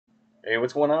Hey,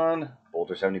 what's going on?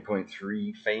 Boulder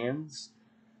 70.3 fans.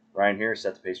 Ryan here,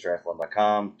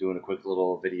 setthepacetriathlon.com, doing a quick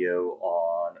little video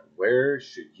on where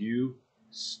should you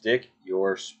stick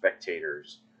your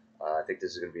spectators. I think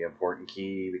this is going to be an important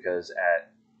key because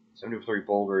at 70.3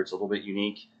 Boulder, it's a little bit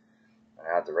unique.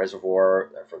 At the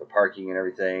reservoir, for the parking and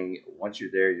everything, once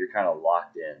you're there, you're kind of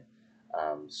locked in.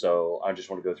 So I just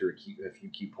want to go through a few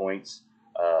key points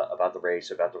about the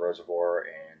race, about the reservoir,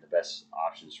 and the best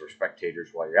options for spectators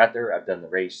while you're out there. I've done the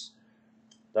race,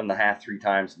 done the half 3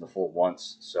 times and the full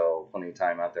once, so plenty of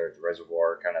time out there at the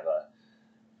reservoir, kind of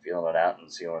feeling it out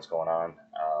and seeing what's going on.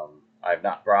 I've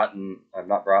not brought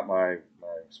my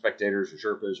spectators or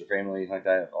sherpas or family like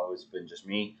that. It's always been just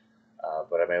me.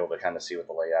 But I'm able to kind of see what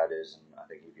the layout is, and I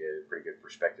think you get a pretty good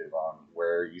perspective on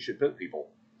where you should put people.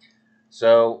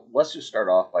 So let's just start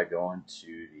off by going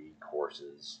to the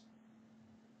courses.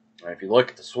 And if you look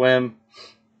at the swim,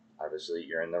 obviously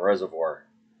you're in the reservoir.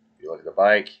 If you look at the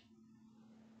bike,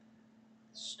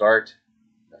 start,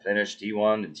 the finish,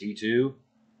 T1 and T2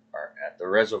 are at the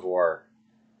reservoir.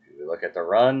 If you look at the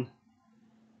run,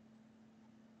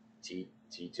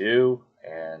 T2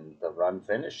 and the run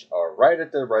finish are right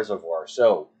at the reservoir.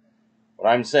 So what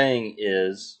I'm saying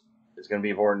is, it's going to be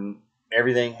important.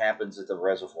 Everything happens at the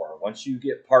reservoir. Once you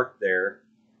get parked there,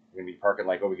 you're going to be parking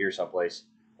like over here someplace.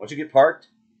 Once you get parked,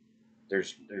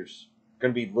 there's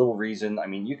going to be little reason. I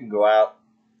mean, you can go out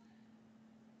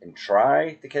and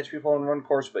try to catch people on one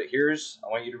course, but I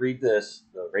want you to read this,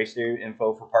 the race day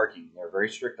info for parking. They're very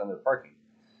strict on their parking.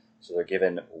 So they're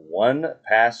given 1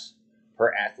 pass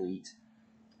per athlete.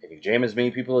 If you jam as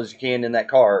many people as you can in that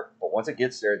car, but once it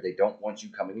gets there, they don't want you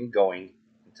coming and going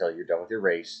until you're done with your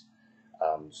race.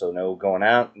 So no going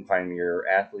out and finding your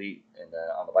athlete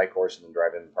on the bike course and then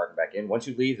driving and parking back in. Once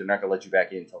you leave, they're not going to let you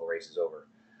back in until the race is over.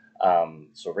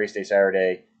 So race day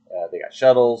Saturday, they got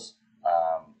shuttles,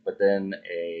 but then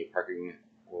a parking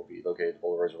will be located at the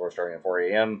Boulder Reservoir starting at 4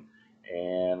 a.m.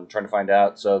 And I'm trying to find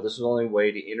out. So this is the only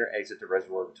way to enter exit the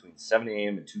reservoir between 7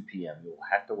 a.m. and 2 p.m. You'll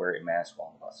have to wear a mask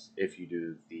on the bus if you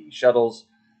do the shuttles.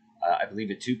 I believe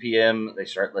at 2 p.m. they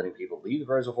start letting people leave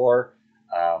the reservoir,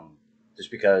 just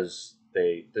because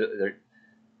the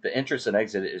entrance and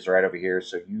exit is right over here,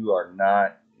 so you are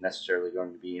not necessarily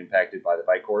going to be impacted by the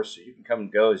bike course, so you can come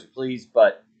and go as you please.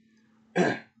 But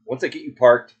once they get you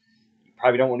parked, you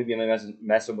probably don't want to be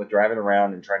messing with driving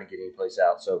around and trying to get any place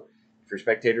out. So if your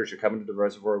spectators are coming to the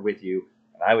reservoir with you,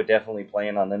 and I would definitely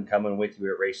plan on them coming with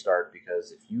you at race start,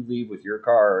 because if you leave with your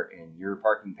car and your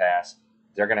parking pass,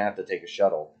 they're going to have to take a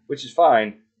shuttle, which is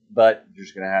fine, but you're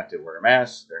just going to have to wear a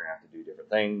mask. They're going to have to do different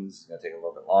things. It's going to take a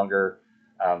little bit longer.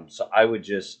 So I would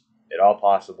just, at all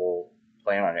possible,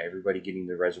 plan on everybody getting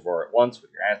to the reservoir at once with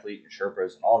your athlete, your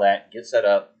sherpas, and all that. Get set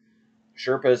up.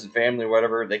 Sherpas and family,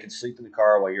 whatever, they can sleep in the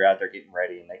car while you're out there getting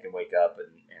ready, and they can wake up and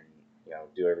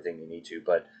do everything they need to.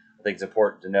 But I think it's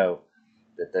important to know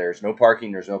that there's no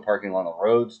parking. There's no parking along the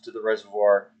roads to the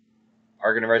reservoir.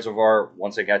 Parking the reservoir,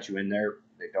 once they got you in there,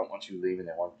 they don't want you leaving.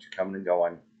 They want you coming and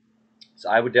going. So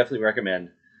I would definitely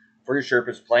recommend for your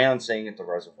sherpas, plan on staying at the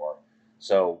reservoir.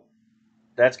 So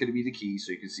that's going to be the key.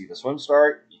 So you can see the swim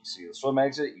start, you can see the swim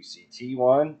exit, you see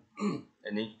T1, and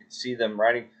then you can see them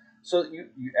riding. So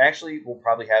you actually will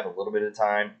probably have a little bit of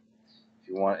time. If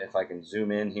you want, if I can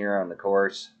zoom in here on the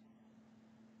course.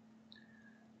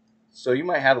 So you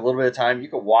might have a little bit of time. You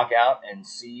can walk out and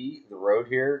see the road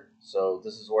here. So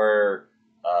this is where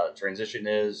transition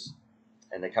is.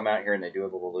 And they come out here and they do a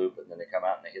little loop, and then they come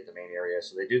out and they hit the main area.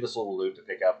 So they do this little loop to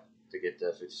pick up to get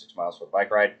to 56 miles for the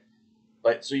bike ride.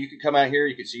 But so you can come out here,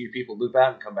 you can see your people loop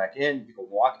out and come back in. You can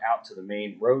walk out to the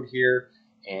main road here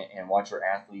and watch your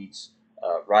athletes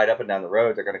ride up and down the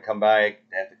road. They're going to come back.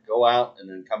 They have to go out and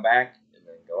then come back, and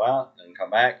then go out and come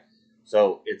back.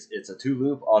 So it's a 2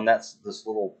 loop on this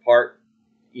little part,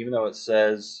 even though it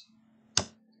says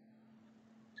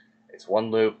it's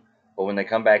 1 loop. But when they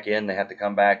come back in, they have to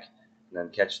come back and then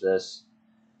catch this,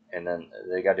 and then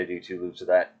they got to do 2 loops of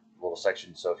that little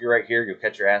section. So if you're right here, you'll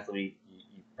catch your athlete. You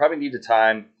probably need the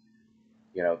time,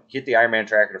 get the Ironman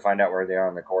tracker to find out where they are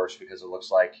on the course, because it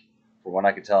looks like, from what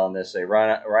I could tell on this, they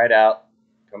run right out,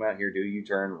 come out here, do a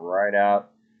U-turn, right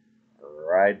out,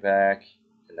 ride back,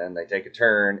 and then they take a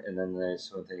turn, and then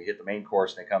so they hit the main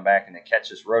course, and they come back and they catch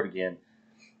this road again,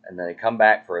 and then they come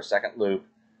back for a second loop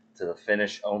to the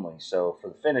finish only. So for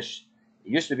the finish, it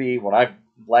used to be,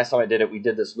 last time I did it, we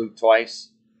did this loop twice.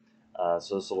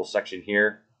 So this little section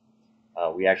here,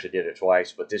 we actually did it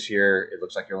twice. But this year, it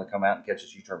looks like you only come out and catch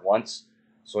this U-turn once.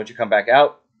 So once you come back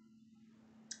out,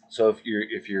 so if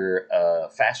you're a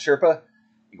fast Sherpa,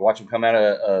 you can watch them come out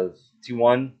of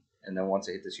T1, and then once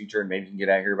they hit this U-turn, maybe you can get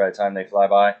out here by the time they fly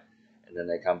by. and then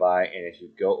they come by. And if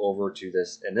you go over to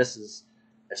this, and it's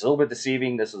a little bit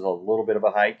deceiving. This is a little bit of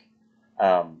a hike.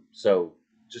 So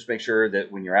just make sure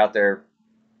that when you're out there,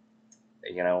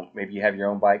 maybe you have your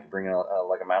own bike, bring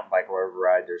like a mountain bike or whatever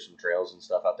ride. There's some trails and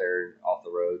stuff out there off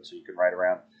the road so you can ride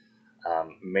around.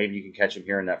 Maybe you can catch them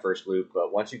here in that first loop,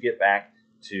 but once you get back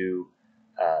to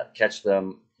catch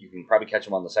them, you can probably catch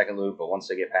them on the second loop, but once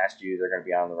they get past you, they're going to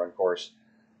be out on the run course.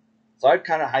 So I'd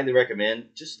kind of highly recommend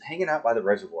just hanging out by the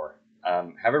reservoir.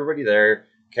 Have everybody there,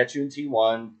 catch you in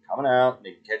T1, coming out,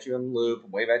 they can catch you on the loop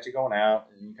and wave at you going out,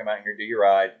 and you come out here and do your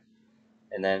ride.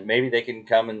 And then maybe they can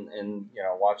come and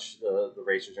watch the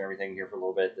racers and everything here for a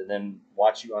little bit, and then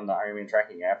watch you on the Ironman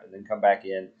tracking app, and then come back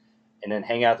in and then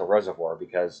hang out at the reservoir,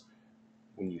 because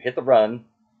when you hit the run,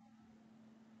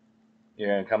 you're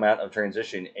going to come out of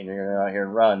transition and you're going to go out here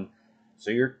and run.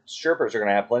 So your Sherpas are going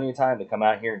to have plenty of time to come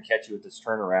out here and catch you at this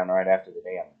turnaround right after the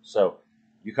dam. So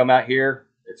you come out here,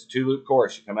 it's a 2-loop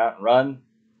course. You come out and run.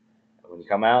 And when you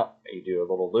come out, you do a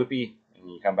little loopy and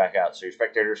you come back out. So your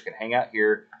spectators can hang out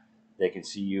here. They can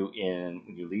see you when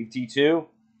you leave T2,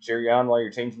 cheer you on while you're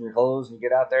changing your clothes and you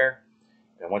get out there.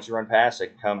 And once you run past, they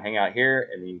can come hang out here,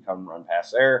 and then you come run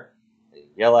past there. They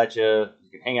yell at you. You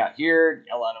can hang out here,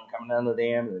 yell at them coming down the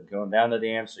dam, and then going down the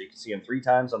dam. So you can see them 3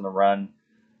 times on the run.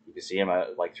 You can see them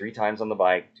like 3 times on the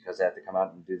bike, because they have to come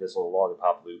out and do this little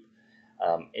lollipop loop.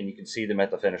 And you can see them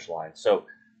at the finish line. So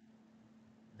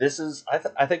this is,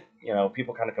 I think,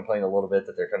 people kind of complain a little bit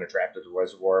that they're kind of trapped at the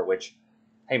reservoir, which,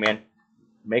 hey man,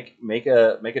 make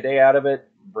a day out of it.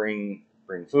 Bring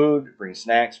food, bring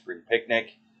snacks, bring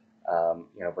picnic,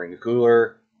 bring a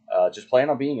cooler. Just plan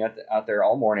on being out there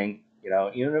all morning.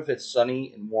 Even if it's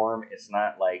sunny and warm, it's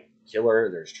not like killer.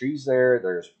 There's trees there.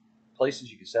 There's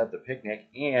places you can set up the picnic.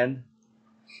 And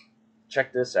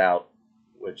check this out,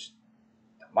 which,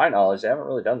 to my knowledge, I haven't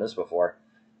really done this before.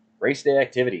 Race day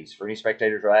activities for any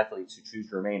spectators or athletes who choose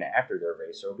to remain after their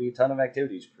race. There will be a ton of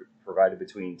activities provided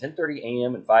between 10:30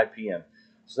 a.m. and 5 p.m.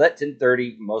 So that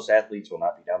 10:30, most athletes will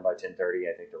not be done by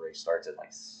 10:30. I think the race starts at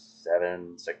like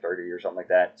 6:30 or something like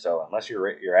that. So unless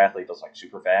your athlete does like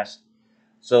super fast.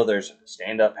 So there's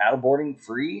stand-up paddleboarding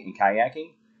free and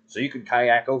kayaking. So you can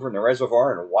kayak over in the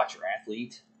reservoir and watch your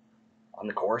athlete on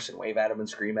the course and wave at him and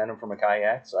scream at him from a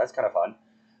kayak. So that's kind of fun.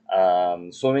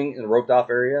 Swimming in the roped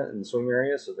off area, in the swim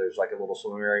area. So there's like a little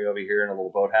swim area over here and a little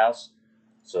boathouse.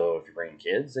 So if you're bringing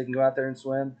kids, they can go out there and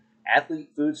swim. Athlete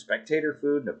food, spectator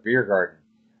food, and a beer garden.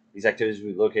 These activities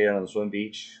will be located on the swim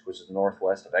beach, which is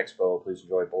northwest of Expo. Please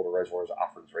enjoy Boulder Reservoir's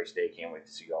offerings race day. Can't wait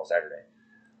to see you all Saturday.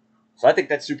 So I think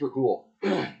that's super cool. They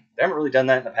haven't really done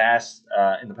that in the past.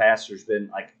 There's been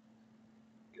like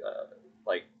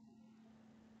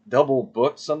double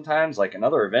booked sometimes. Like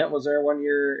another event was there one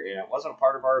year, and it wasn't a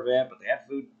part of our event, but they had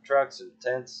food trucks and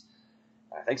tents.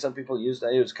 I think some people used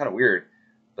it. It was kind of weird.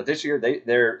 But this year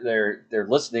they're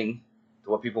listening to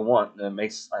what people want, and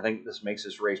I think this makes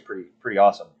this race pretty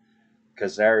awesome,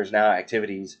 because there's now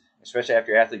activities, especially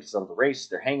after athletes done the race.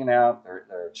 They're hanging out,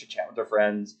 they're chit chatting with their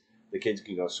friends. The kids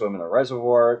can go swim in the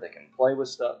reservoir. They can play with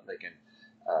stuff. They can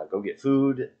go get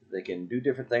food. They can do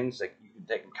different things. You can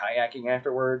take them kayaking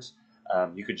afterwards.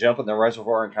 You could jump in the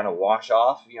reservoir and kind of wash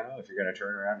off, if you're going to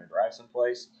turn around and drive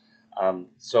someplace.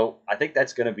 So I think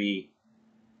that's going to be,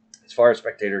 as far as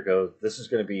spectator goes, this is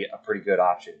going to be a pretty good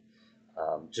option.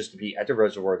 Just to be at the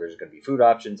reservoir, there's going to be food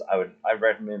options. I'd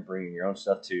recommend bringing your own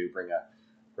stuff too. Bring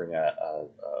a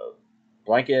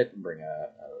blanket, bring a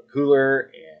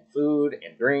cooler, and food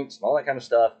and drinks and all that kind of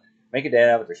stuff. Make a day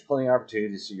out of it. There's plenty of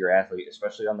opportunity to see your athlete,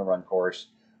 especially on the run course.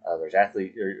 There's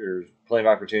plenty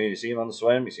of opportunity to see them on the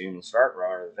swim. You see them in the start,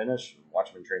 run to the finish,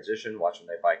 watch them in transition, watch them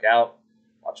when they bike out,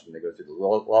 watch them when they go through the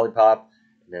lollipop,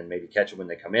 and then maybe catch them when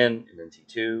they come in, and then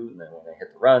T2, and then when they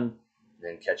hit the run, and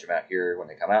then catch them out here when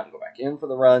they come out and go back in for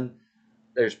the run.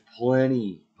 There's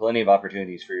plenty of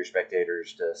opportunities for your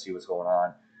spectators to see what's going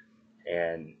on,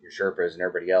 and your Sherpas and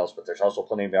everybody else. But there's also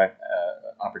plenty of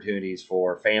opportunities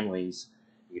for families.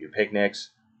 You can do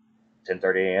picnics.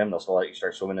 10:30 a.m. they'll still let you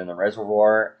start swimming in the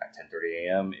reservoir. At 10:30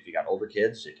 a.m. if you got older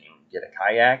kids, you can get a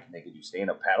kayak and they can do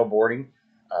stand-up paddleboarding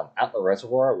out in the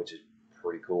reservoir, which is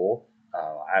pretty cool.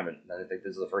 I think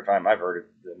this is the first time I've heard of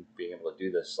them being able to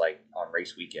do this like on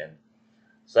race weekend.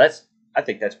 So I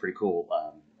think that's pretty cool.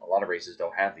 A lot of races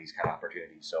don't have these kind of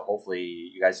opportunities, so hopefully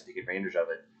you guys take advantage of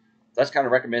it. That's kind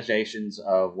of recommendations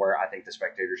of where I think the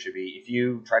spectators should be. If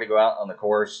you try to go out on the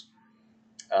course,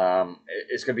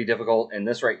 it's going to be difficult. And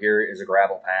this right here is a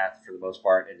gravel path for the most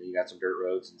part, and then you got some dirt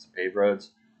roads and some paved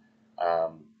roads.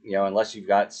 Unless you've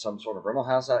got some sort of rental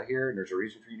house out here and there's a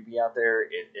reason for you to be out there,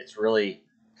 it's really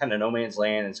kind of no man's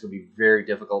land. It's going to be very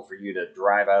difficult for you to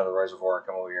drive out of the reservoir and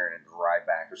come over here and drive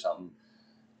back or something.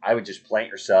 I would just plant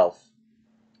yourself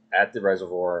at the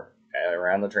reservoir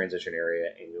around the transition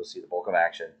area, and you'll see the bulk of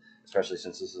action, especially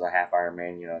since this is a half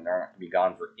Ironman. You know, and they're not going to be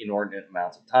gone for inordinate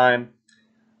amounts of time.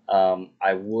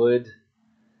 I wouldn't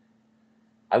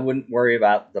worry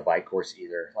about the bike course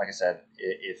either. Like I said,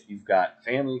 if you've got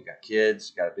family, you've got kids,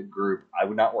 you've got a big group, I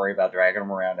would not worry about dragging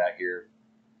them around out here.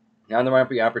 Now there might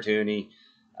be opportunity.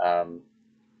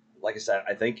 Like I said,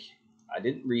 I think I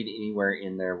didn't read anywhere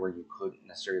in there where you couldn't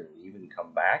necessarily leave and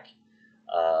come back.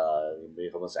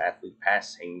 If almost athlete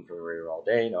pass hanging from the radar all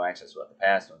day, no access without the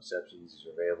pass, no exceptions is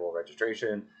available.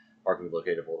 Registration, parking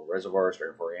located at Boulder Reservoir,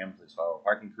 starting at 4 a.m. Please follow a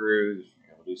parking crew. If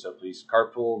you're able to do so, please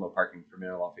carpool. No parking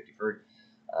permitted along 53rd.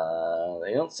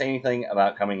 They don't say anything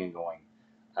about coming and going,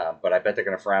 but I bet they're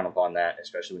going to frown upon that,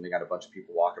 especially when they got a bunch of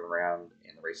people walking around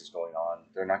and the race is going on.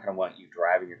 They're not going to want you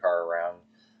driving your car around.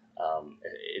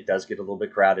 It does get a little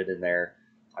bit crowded in there.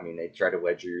 I mean, they try to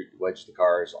wedge the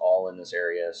cars all in this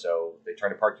area, so they try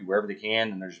to park you wherever they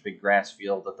can, and there's a big grass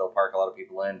field that they'll park a lot of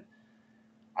people in.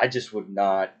 I just wouldn't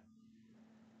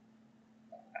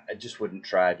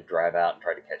try to drive out and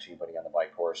try to catch anybody on the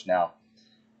bike course. Now,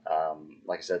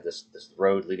 like I said, this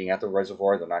road leading out the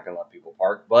reservoir, they're not going to let people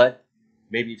park, but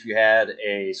maybe if you had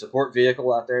a support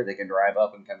vehicle out there, they can drive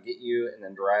up and come get you, and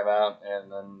then drive out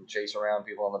and then chase around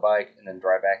people on the bike, and then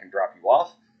drive back and drop you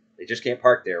off. They just can't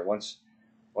park there. Once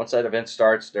that event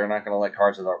starts, they're not going to let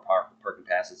cars without parking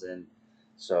passes in.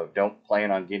 So don't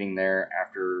plan on getting there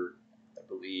after, I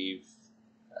believe,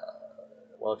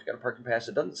 if you got a parking pass,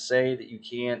 it doesn't say that you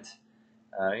can't.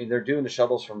 They're doing the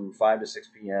shuttles from 5 to 6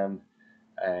 p.m.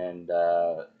 And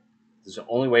there's the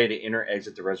only way to enter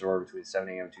exit the reservoir between 7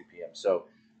 a.m. and 2 p.m. So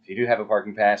if you do have a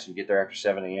parking pass and you get there after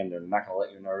 7 a.m., they're not going to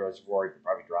let you in the reservoir. You could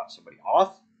probably drop somebody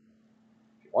off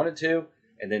if you wanted to.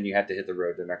 And then you have to hit the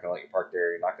road. They're not going to let you park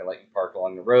there. You're not going to let you park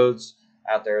along the roads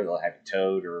out there. They'll have you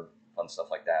towed or fun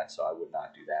stuff like that. So I would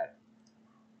not do that.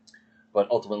 But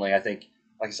ultimately, I think,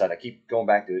 like I said, I keep going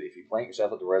back to it. If you plant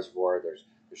yourself at the reservoir, there's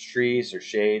trees, there's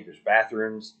shade, there's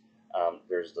bathrooms,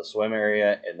 there's the swim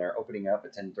area, and they're opening up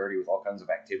at 10:30 with all kinds of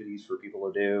activities for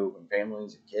people to do, and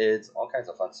families and kids, all kinds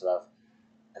of fun stuff.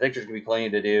 I think there's going to be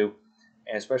plenty to do.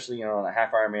 And especially, on a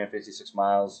half Ironman, 56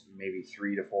 miles, maybe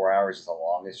 3 to 4 hours is the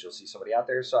longest you'll see somebody out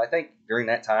there. So I think during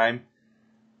that time,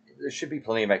 there should be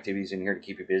plenty of activities in here to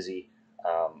keep you busy.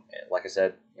 Like I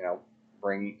said,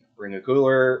 bring a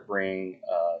cooler, bring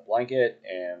a blanket,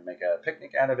 and make a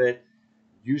picnic out of it.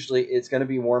 Usually it's going to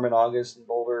be warm in August in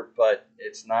Boulder, but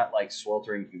it's not like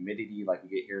sweltering humidity like we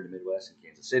get here in the Midwest in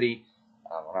Kansas City.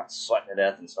 We're not sweating to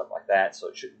death and stuff like that, so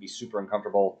it shouldn't be super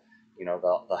uncomfortable.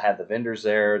 They'll have the vendors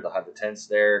there. They'll have the tents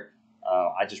there.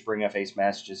 I just bring a face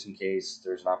mask just in case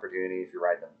there's an opportunity. If you're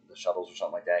riding the shuttles or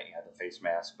something like that, you have the face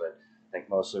mask. But I think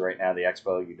mostly right now, the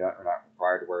expo, are not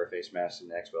required to wear a face mask in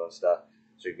the expo and stuff.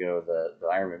 So you can go to the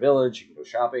Ironman Village. You can go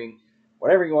shopping.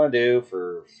 Whatever you want to do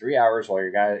for 3 hours while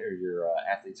your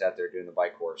athletes out there doing the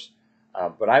bike course.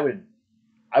 But I would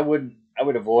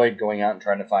avoid going out and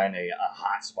trying to find a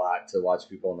hot spot to watch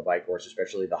people on the bike course,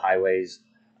 especially the highways.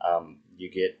 You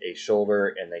get a shoulder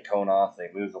and they cone off, they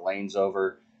move the lanes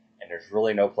over, and there's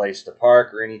really no place to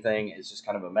park or anything. It's just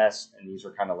kind of a mess, and these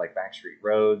are kind of like backstreet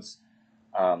roads.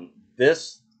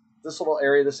 This little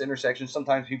area, this intersection,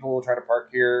 sometimes people will try to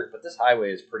park here, but this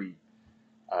highway is pretty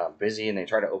busy, and they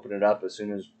try to open it up as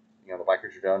soon as the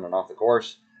bikers are done and off the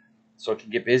course. So it can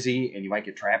get busy, and you might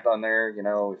get trapped on there, if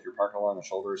you're parking along the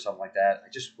shoulder or something like that. I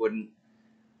just wouldn't.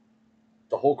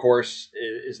 The whole course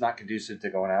is not conducive to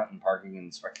going out and parking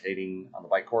and spectating on the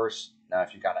bike course. Now,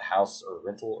 if you've got a house or a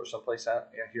rental or someplace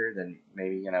out here, then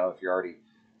maybe, if you're already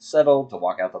settled, to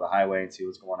walk out to the highway and see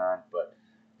what's going on. But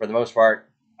for the most part,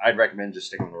 I'd recommend just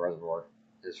sticking with the reservoir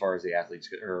as far as the athletes,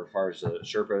 or as far as the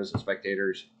sherpas and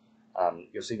spectators.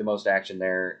 You'll see the most action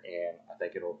there, and I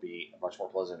think it'll be a much more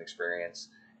pleasant experience.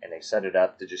 And they set it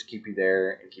up to just keep you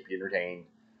there and keep you entertained.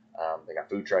 They got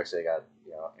food trucks, they got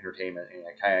entertainment, and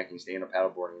kayaking, stand-up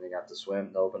paddleboarding. They got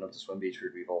they'll open up the swim beach for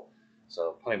people,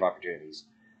 so plenty of opportunities.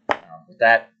 With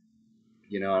that,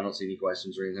 I don't see any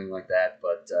questions or anything like that.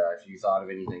 But if you thought of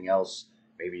anything else,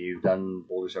 maybe you've done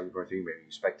Boulder 70.3, maybe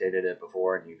you spectated it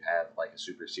before, and you have like a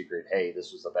super secret, hey,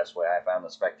 this was the best way I found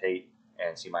to spectate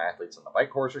and see my athletes on the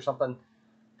bike course or something.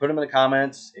 Put them in the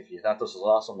comments. If you thought this was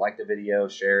awesome, like the video,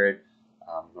 share it.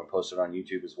 I'm going to post it on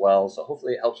YouTube as well. So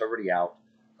hopefully it helps everybody out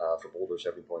for Boulder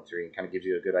 70.3 and kind of gives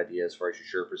you a good idea as far as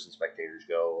your sherpas and spectators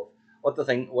go, what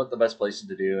the best places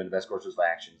to do and the best courses of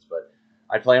actions. But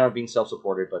I plan on being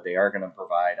self-supported, but they are going to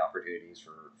provide opportunities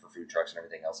for food trucks and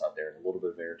everything else out there, and a little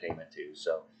bit of entertainment too.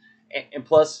 So, and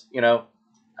plus,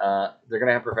 They're going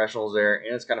to have professionals there,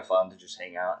 and it's kind of fun to just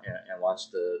hang out and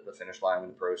watch the finish line when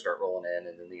the pros start rolling in,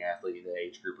 and then the athlete, the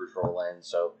age groupers roll in.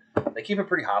 So they keep it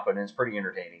pretty hopping, and it's pretty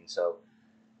entertaining. So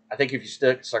I think if you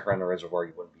stuck around the reservoir,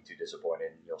 you wouldn't be too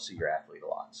disappointed, and you'll see your athlete a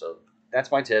lot. So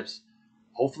that's my tips.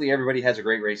 Hopefully everybody has a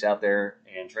great race out there,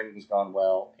 and training has gone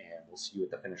well, and we'll see you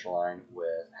at the finish line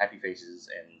with happy faces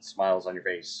and smiles on your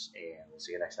face, and we'll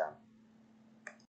see you next time.